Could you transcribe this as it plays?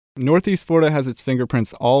Northeast Florida has its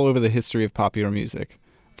fingerprints all over the history of popular music,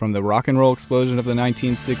 from the rock and roll explosion of the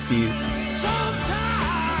 1960s,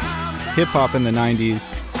 hip-hop in the 90s,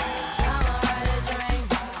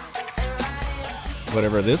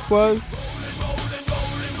 whatever this was,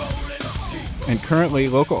 and currently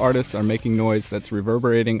local artists are making noise that's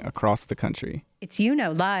reverberating across the country. It's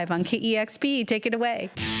live on KEXP. Take it away.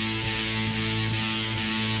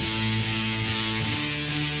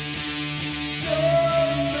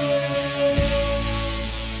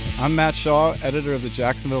 I'm Matt Shaw, editor of the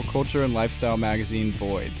Jacksonville culture and lifestyle magazine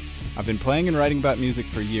Void. I've been playing and writing about music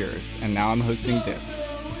for years, and now I'm hosting this,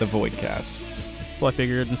 the Voidcast. Well, I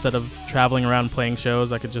figured instead of traveling around playing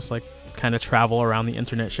shows, I could just kind of travel around the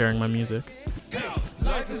internet sharing my music.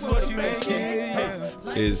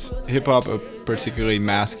 Is hip-hop a particularly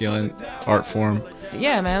masculine art form?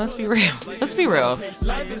 Yeah, man, let's be real. Let's be real.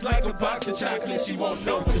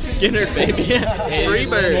 Skinner, baby.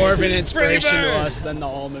 Freebird. More of an inspiration to us than the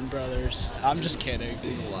Allman Brothers. I'm just kidding.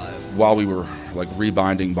 While we were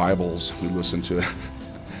rebinding Bibles, we listened to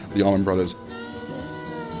the Allman Brothers.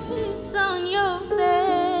 It's on your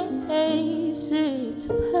face, it's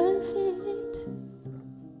perfect.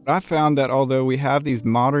 I found that although we have these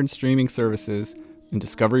modern streaming services and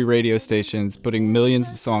Discovery radio stations putting millions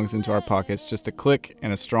of songs into our pockets just a click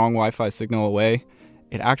and a strong Wi-Fi signal away,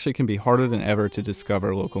 it actually can be harder than ever to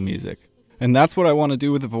discover local music. And that's what I want to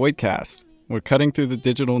do with the Voidcast. We're cutting through the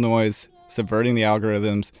digital noise, subverting the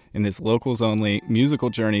algorithms in this locals-only musical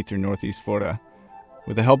journey through Northeast Florida.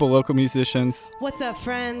 With the help of local musicians. What's up,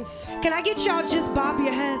 friends? Can I get y'all to just bob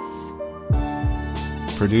your heads?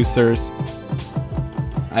 Producers.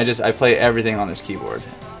 I play everything on this keyboard.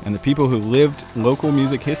 And the people who lived local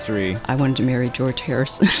music history. I wanted to marry George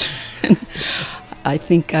Harrison. I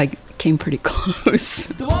think I came pretty close.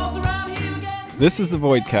 This is the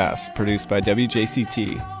Voidcast, produced by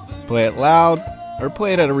WJCT. Play it loud or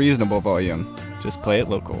play it at a reasonable volume. Just play it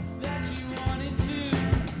local.